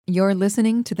You're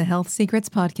listening to the Health Secrets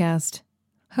Podcast,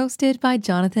 hosted by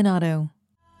Jonathan Otto.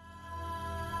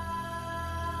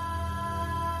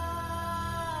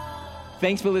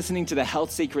 Thanks for listening to the Health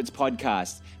Secrets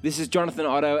Podcast. This is Jonathan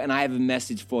Otto, and I have a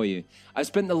message for you. I've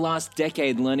spent the last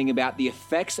decade learning about the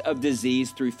effects of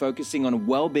disease through focusing on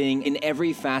well-being in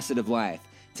every facet of life.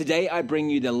 Today, I bring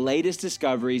you the latest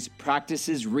discoveries,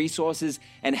 practices, resources,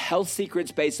 and health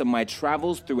secrets based on my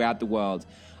travels throughout the world.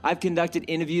 I've conducted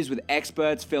interviews with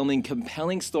experts, filming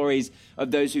compelling stories of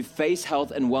those who face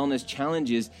health and wellness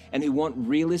challenges and who want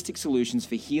realistic solutions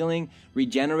for healing,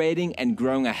 regenerating, and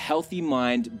growing a healthy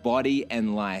mind, body,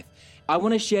 and life. I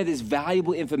want to share this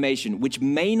valuable information, which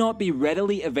may not be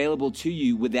readily available to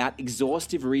you without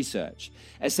exhaustive research.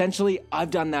 Essentially, I've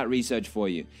done that research for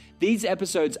you. These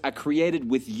episodes are created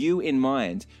with you in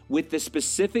mind, with the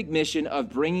specific mission of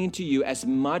bringing to you as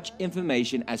much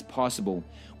information as possible,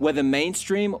 whether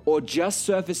mainstream or just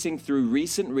surfacing through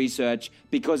recent research,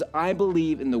 because I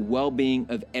believe in the well-being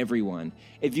of everyone.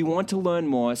 If you want to learn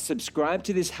more, subscribe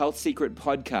to this Health Secret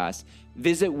Podcast.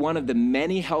 Visit one of the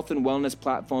many health and wellness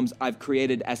platforms I've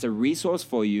created as a resource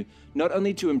for you, not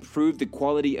only to improve the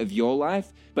quality of your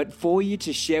life, but for you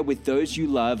to share with those you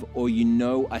love or you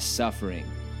know are suffering.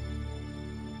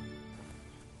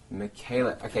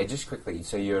 Michaela, okay, just quickly,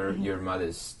 so your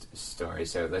mother's story,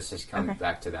 so let's just come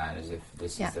back to that as if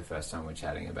this is the first time we're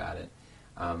chatting about it.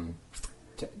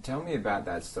 Tell me about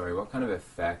that story. What kind of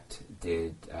effect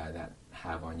did that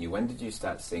have on you? When did you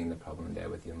start seeing the problem there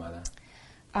with your mother?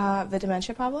 The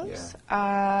dementia problems?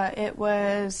 Yeah. It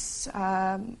was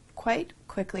quite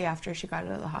quickly after she got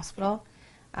out of the hospital.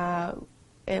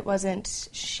 It wasn't,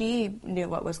 she knew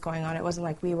what was going on. It wasn't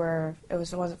like it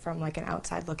wasn't from like an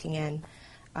outside looking in.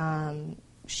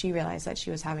 She realized that she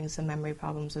was having some memory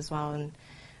problems as well, and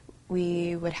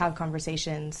we would have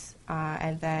conversations,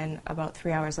 and then about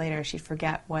 3 hours later she'd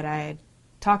forget what I had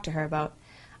talked to her about,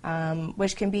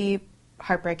 which can be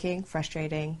heartbreaking,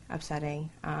 frustrating, upsetting,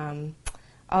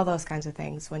 all those kinds of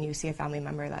things when you see a family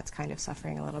member that's kind of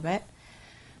suffering a little bit.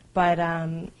 But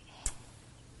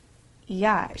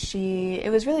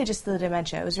it was really just the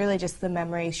dementia. It was really just the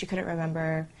memory. She couldn't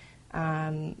remember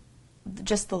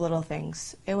just the little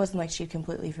things. It wasn't like she'd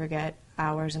completely forget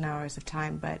hours and hours of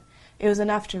time, but it was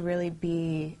enough to really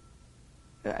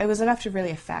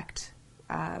affect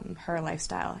her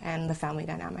lifestyle and the family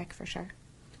dynamic for sure.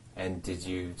 And did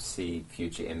you see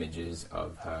future images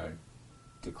of her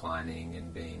declining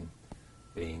and being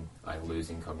like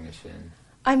losing cognition?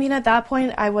 I mean, at that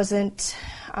point, I wasn't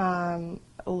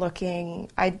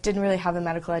looking. I didn't really have a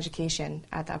medical education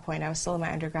at that point. I was still in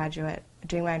my undergraduate,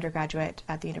 doing my undergraduate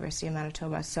at the University of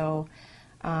Manitoba. So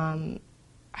I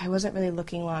wasn't really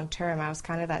looking long term. I was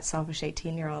kind of that selfish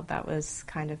 18-year-old that was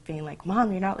kind of being like,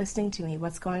 "Mom, you're not listening to me.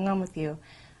 What's going on with you?"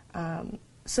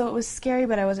 So it was scary,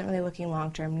 but I wasn't really looking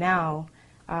long term. Now,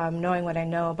 knowing what I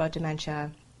know about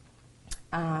dementia,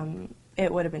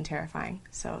 it would have been terrifying.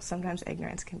 So sometimes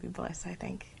ignorance can be bliss, I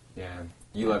think. Yeah.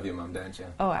 You love your mum, don't you?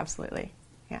 Oh, absolutely.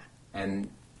 Yeah. And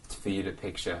for you to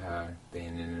picture her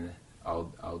being in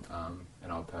an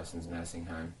old person's nursing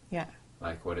home. Yeah.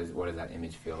 Like, what does that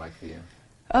image feel like for you?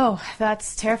 Oh,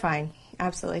 that's terrifying.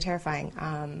 Absolutely terrifying.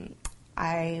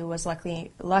 I was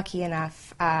lucky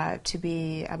enough to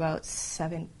be about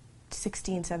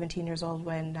 16, 17 years old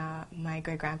when my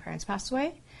great-grandparents passed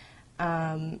away.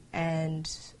 And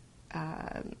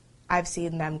I've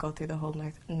seen them go through the whole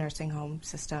nursing home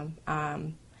system,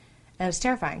 and it's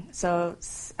terrifying. So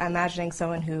imagining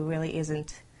someone who really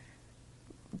isn't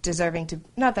deserving to,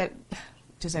 not that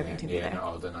deserving to be there. Not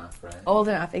old enough, right? Old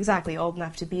enough, exactly, old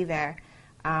enough to be there,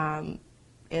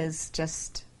 is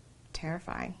just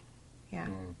terrifying. Yeah,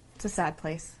 It's a sad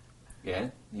place.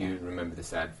 Yeah? You remember the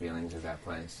sad feelings of that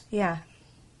place? Yeah.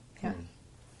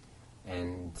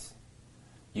 And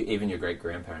even your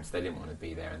great-grandparents, they didn't want to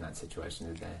be there in that situation,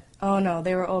 did they? Oh, no,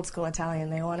 they were old-school Italian.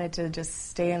 They wanted to just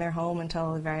stay in their home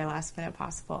until the very last minute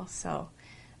possible. So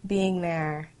being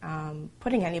there,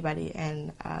 putting anybody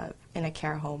in a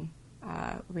care home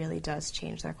really does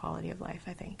change their quality of life,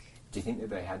 I think. Do you think that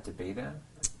they had to be there?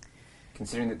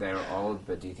 Considering that they were old,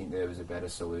 but do you think there was a better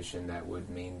solution that would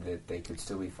mean that they could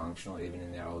still be functional even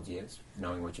in their old years,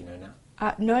 knowing what you know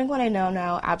now? Knowing what I know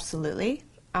now, absolutely.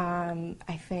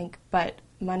 I think, but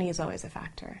money is always a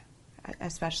factor,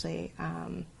 especially,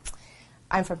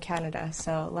 I'm from Canada,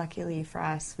 so luckily for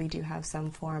us, we do have some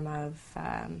form of,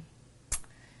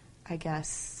 I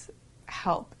guess,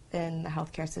 help in the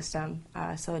healthcare system,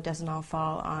 so it doesn't all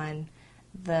fall on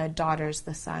the daughters,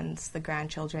 the sons, the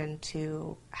grandchildren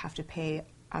to have to pay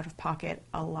out of pocket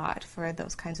a lot for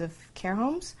those kinds of care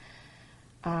homes.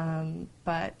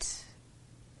 But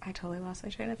I totally lost my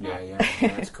train of Yeah, thought.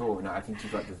 yeah, that's cool. No, I think you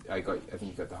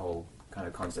got the whole kind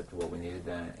of concept of what we needed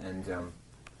there. And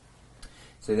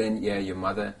so then, yeah, your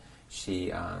mother,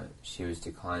 she was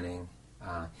declining,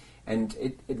 and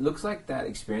it looks like that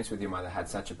experience with your mother had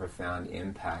such a profound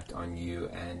impact on you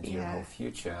and your whole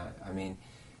future. I mean,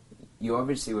 you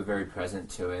obviously were very present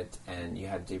to it, and you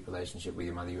had a deep relationship with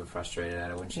your mother. You were frustrated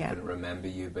at her when she couldn't remember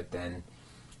you, but then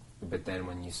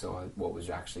when you saw what was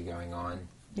actually going on,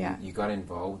 you got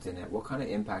involved in it. What kind of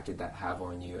impact did that have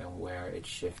on you, and where it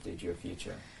shifted your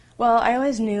future? Well, I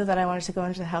always knew that I wanted to go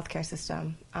into the healthcare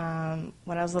system.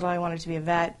 When I was little, I wanted to be a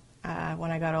vet.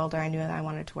 When I got older, I knew that I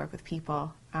wanted to work with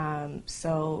people.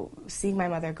 So seeing my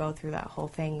mother go through that whole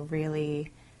thing,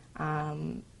 really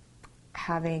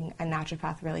having a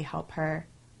naturopath really help her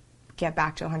get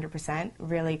back to 100%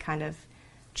 really kind of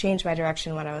changed my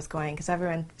direction when I was going. Because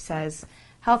everyone says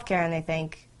healthcare and they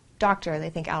think doctor, they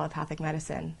think allopathic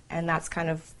medicine. And that's kind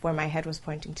of where my head was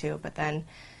pointing to. But then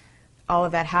all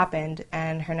of that happened,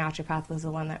 and her naturopath was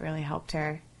the one that really helped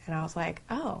her. And I was like,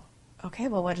 oh, okay,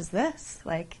 well, what is this?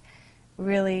 Like,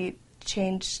 really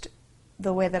changed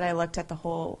the way that I looked at the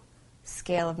whole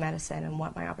scale of medicine and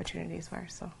what my opportunities were.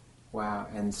 So. Wow.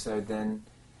 And so then,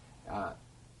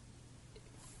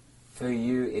 for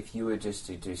you, if you were just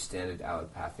to do standard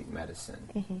allopathic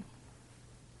medicine,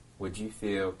 would you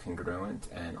feel congruent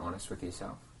and honest with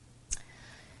yourself?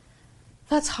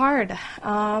 That's hard.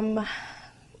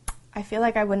 I feel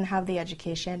like I wouldn't have the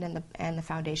education and the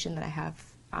foundation that I have,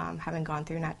 having gone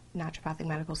through naturopathic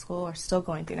medical school, or still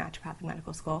going through naturopathic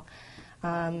medical school.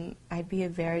 I'd be a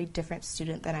very different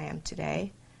student than I am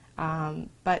today.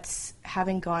 But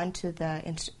having gone to the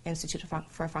Institute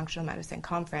for Functional Medicine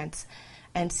conference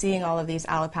and seeing all of these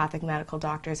allopathic medical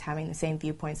doctors having the same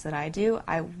viewpoints that I do,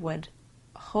 I would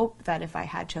hope that if I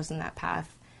had chosen that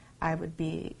path, I would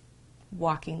be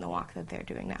walking the walk that they're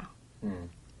doing now.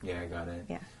 Yeah, I got it.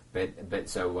 Yeah.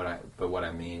 But what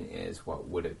I mean is, what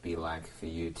would it be like for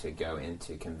you to go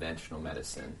into conventional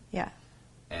medicine? Yeah.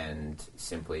 And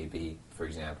simply be, for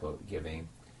example, giving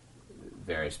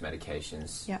various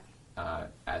medications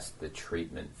as the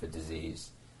treatment for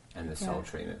disease and the sole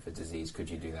treatment for disease. Could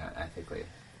you do that ethically?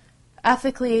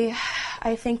 Ethically,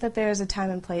 I think that there's a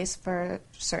time and place for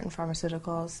certain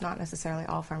pharmaceuticals, not necessarily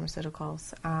all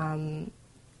pharmaceuticals.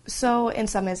 So in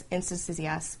some instances,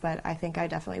 yes, but I think I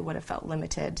definitely would have felt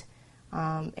limited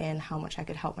in how much I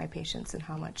could help my patients and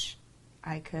how much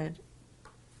I could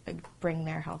bring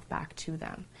their health back to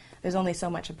them. There's only so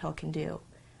much a pill can do.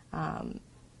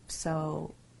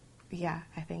 So, yeah,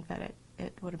 I think that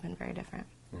it would have been very different.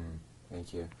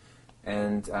 Thank you.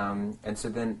 And so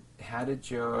then, how did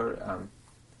your...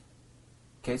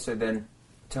 okay, so then,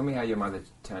 tell me how your mother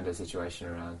turned her situation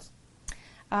around.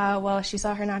 Well, she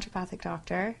saw her naturopathic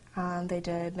doctor.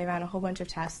 They ran a whole bunch of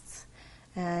tests,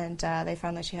 and they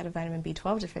found that she had a vitamin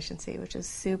B12 deficiency, which is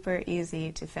super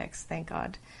easy to fix, thank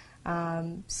God.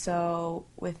 So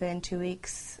within 2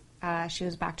 weeks, she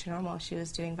was back to normal. She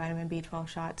was doing vitamin B12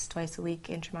 shots twice a week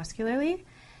intramuscularly,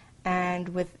 and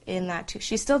within that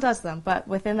she still does them, but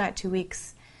within that 2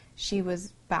 weeks, she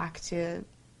was back to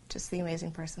just the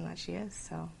amazing person that she is.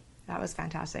 So that was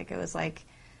fantastic. It was like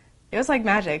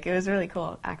magic. It was really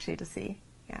cool, actually, to see.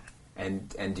 Yeah.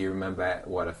 And do you remember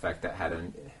what effect that had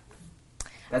on...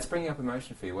 That's bringing up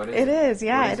emotion for you. What is it? It is,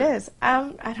 yeah, it is.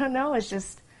 I don't know, it's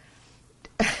just...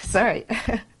 Sorry.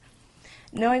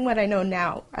 Knowing what I know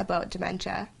now about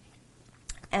dementia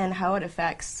and how it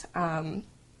affects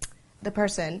the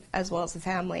person as well as the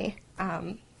family,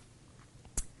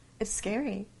 it's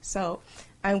scary. So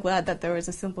I'm glad that there was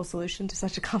a simple solution to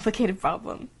such a complicated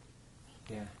problem.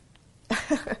 Yeah.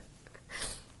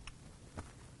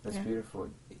 That's beautiful.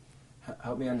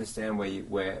 Help me understand what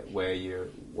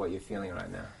you're feeling right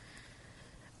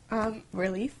now.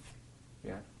 Relief.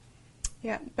 Yeah.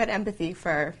 Yeah, but empathy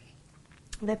for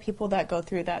the people that go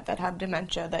through that have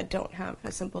dementia, that don't have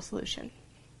a simple solution.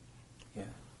 Yeah.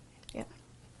 Yeah.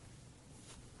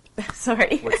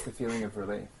 Sorry. What's the feeling of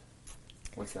relief?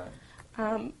 What's that?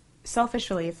 Selfish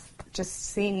relief. Just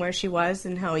seeing where she was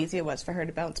and how easy it was for her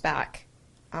to bounce back.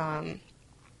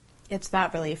 It's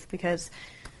that relief, because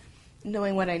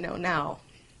knowing what I know now,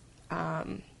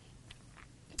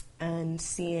 and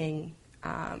seeing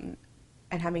and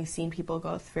having seen people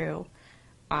go through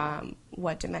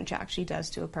what dementia actually does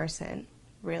to a person,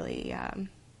 really,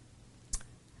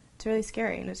 it's really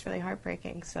scary and it's really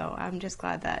heartbreaking. So I'm just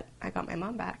glad that I got my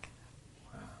mom back.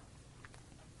 Wow.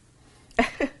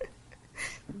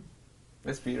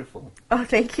 That's beautiful. Oh,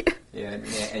 thank you. Yeah,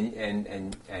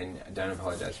 and don't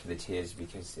apologize for the tears,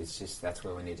 because it's just that's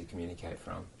where we need to communicate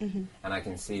from. Mm-hmm. And I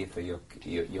can see for your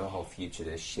whole future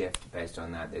to shift based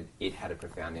on that it had a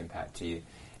profound impact to you,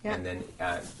 Yeah. and then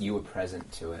you were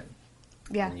present to it.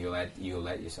 Yeah. And you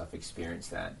let yourself experience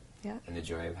that. Yeah. And the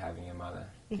joy of having a mother.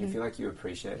 Mm-hmm. Do you feel like you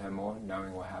appreciate her more,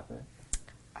 knowing what happened?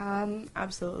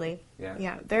 Absolutely. Yeah.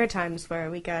 Yeah. There are times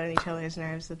where we get on each other's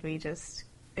nerves and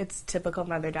it's typical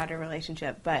mother-daughter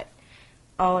relationship, but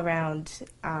all around,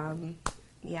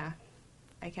 yeah,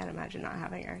 I can't imagine not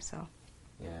having her, so.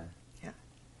 Yeah. Yeah.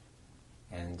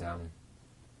 And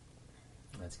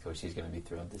that's cool. She's going to be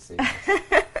thrilled to see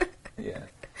this. Yeah.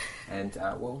 And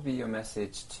what would be your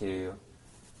message to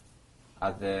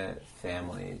other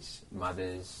families,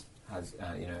 mothers,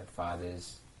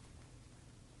 fathers,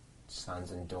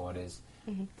 sons and daughters?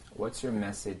 Mm-hmm. What's your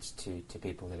message to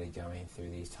people that are going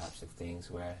through these types of things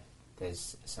where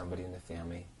there's somebody in the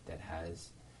family that has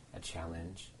a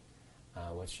challenge?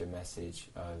 What's your message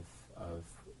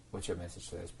what's your message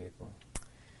to those people?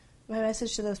 My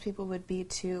message to those people would be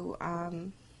to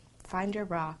find your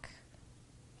rock.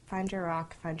 Find your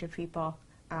rock, find your people,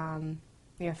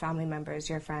 your family members,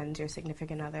 your friends, your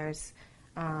significant others,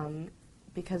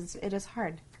 because it is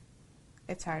hard.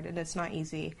 It's hard and it's not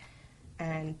easy,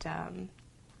 and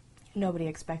nobody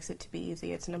expects it to be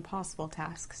easy. It's an impossible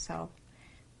task, so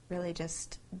really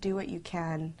just do what you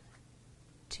can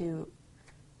to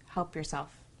help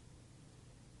yourself.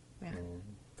 Yeah.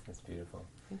 That's beautiful.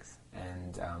 Thanks.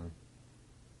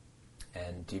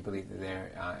 And do you believe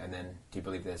that do you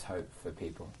believe there's hope for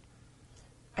people?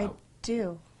 I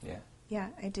do. Yeah. Yeah,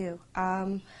 I do.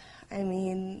 I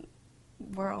mean,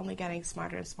 we're only getting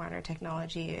smarter and smarter.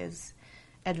 Technology is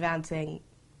advancing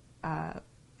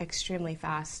extremely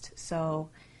fast. So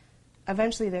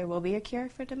eventually there will be a cure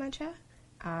for dementia.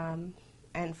 And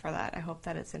for that, I hope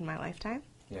that it's in my lifetime.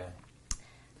 Yeah.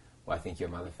 Well, I think your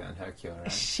mother found her cure,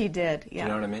 right? She did, yeah.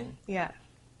 Do you know what I mean? Yeah.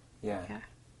 Yeah. Yeah,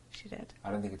 she did.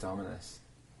 I don't think it's ominous.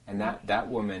 And that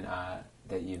woman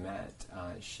that you met,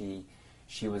 she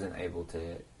wasn't able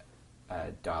to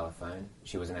dial a phone.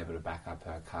 She wasn't able to back up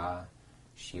her car.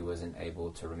 She wasn't able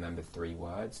to remember 3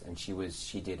 words. And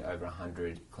she did over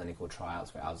 100 clinical trials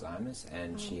for Alzheimer's,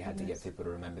 and she had to get people to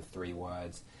remember 3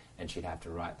 words, and she'd have to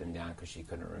write them down because she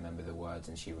couldn't remember the words,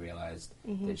 and she realized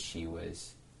that she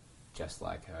was just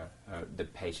like the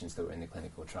patients that were in the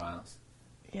clinical trials.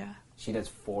 Yeah. She does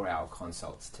 4-hour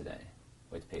consults today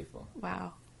with people.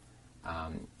 Wow.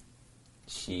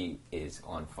 She is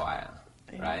on fire,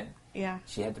 right? Yeah.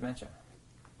 She had dementia.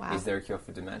 Wow. Is there a cure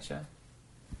for dementia?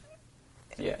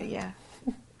 Yeah. Yeah.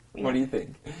 What do you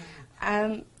think?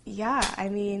 Yeah, I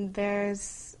mean,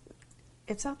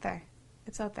 it's out there.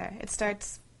 It's out there. It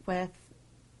starts with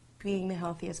being the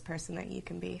healthiest person that you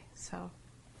can be, so,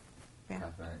 yeah.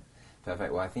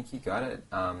 Perfect. Well, I think you got it.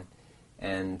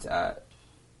 And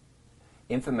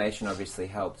information obviously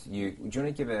helped you. Do you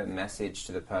want to give a message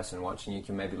to the person watching? You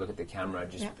can maybe look at the camera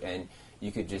and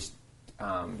you could just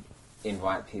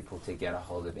invite people to get a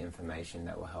hold of information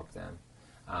that will help them.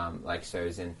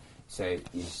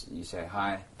 You say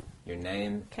hi, your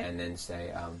name, and then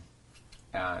say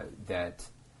that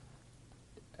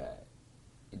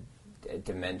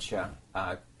dementia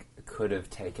could have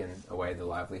taken away the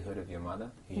livelihood of your mother,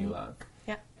 who you love.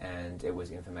 Yeah. And it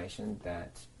was information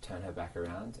that turned her back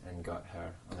around and got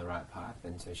her on the right path,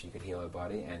 and so she could heal her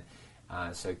body.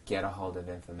 And so get a hold of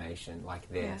information like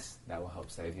this that will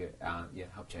help save you,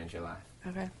 help change your life.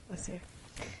 Okay, let's see.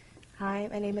 Hi,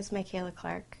 my name is Michaela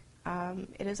Clark.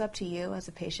 It is up to you as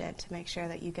a patient to make sure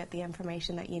that you get the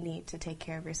information that you need to take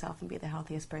care of yourself and be the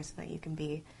healthiest person that you can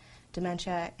be.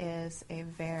 Dementia is a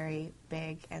very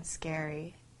big and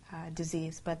scary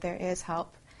disease, but there is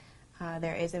help.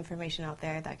 There is information out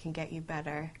there that can get you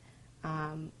better,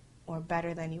 or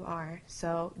better than you are.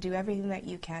 So do everything that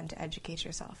you can to educate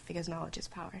yourself, because knowledge is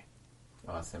power.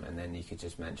 Awesome. And then you could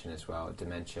just mention as well,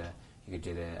 dementia. You could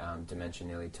do dementia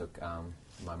nearly took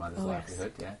my mother's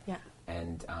livelihood. Yeah. Yeah.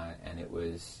 And it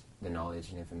was the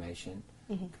knowledge and information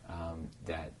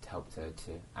that helped her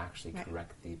to actually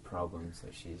correct the problem. So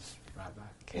she's right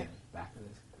back with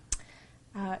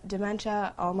us.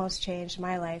 Dementia almost changed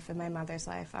my life and my mother's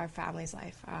life, our family's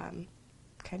life. Can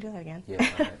I do that again?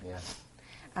 Yeah,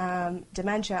 yeah.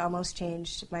 Dementia almost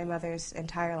changed my mother's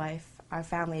entire life, our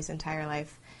family's entire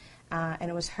life. And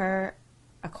it was her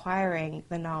acquiring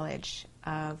the knowledge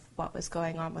of what was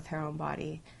going on with her own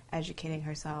body, educating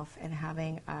herself, and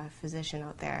having a physician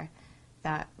out there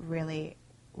that really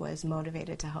was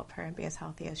motivated to help her and be as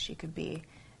healthy as she could be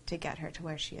to get her to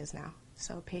where she is now.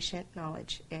 So patient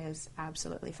knowledge is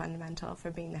absolutely fundamental for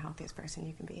being the healthiest person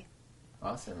you can be.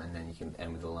 Awesome. And then you can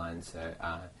end with a line. So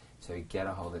get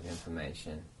a hold of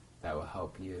information that will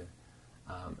help you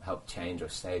help change or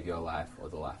save your life or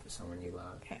the life of someone you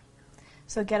love. Okay.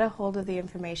 So get a hold of the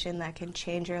information that can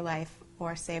change your life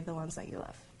or save the ones that you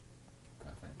love.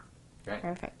 Perfect. Great.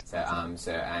 Perfect.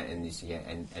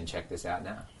 And check this out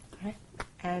now. Okay.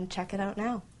 And check it out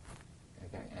now.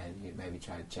 Okay. And you maybe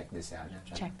try to check this out now.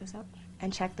 Check this out.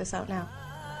 And check this out now.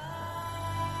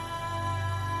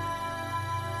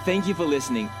 Thank you for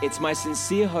listening. It's my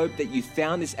sincere hope that you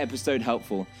found this episode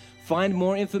helpful. Find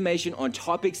more information on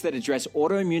topics that address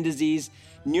autoimmune disease,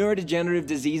 neurodegenerative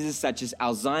diseases such as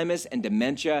Alzheimer's and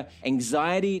dementia,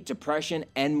 anxiety, depression,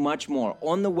 and much more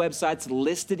on the websites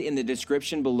listed in the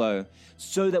description below,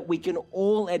 so that we can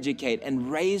all educate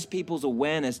and raise people's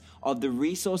awareness of the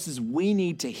resources we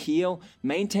need to heal,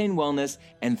 maintain wellness,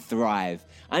 and thrive.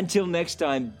 Until next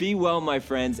time, be well, my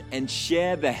friends, and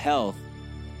share the health.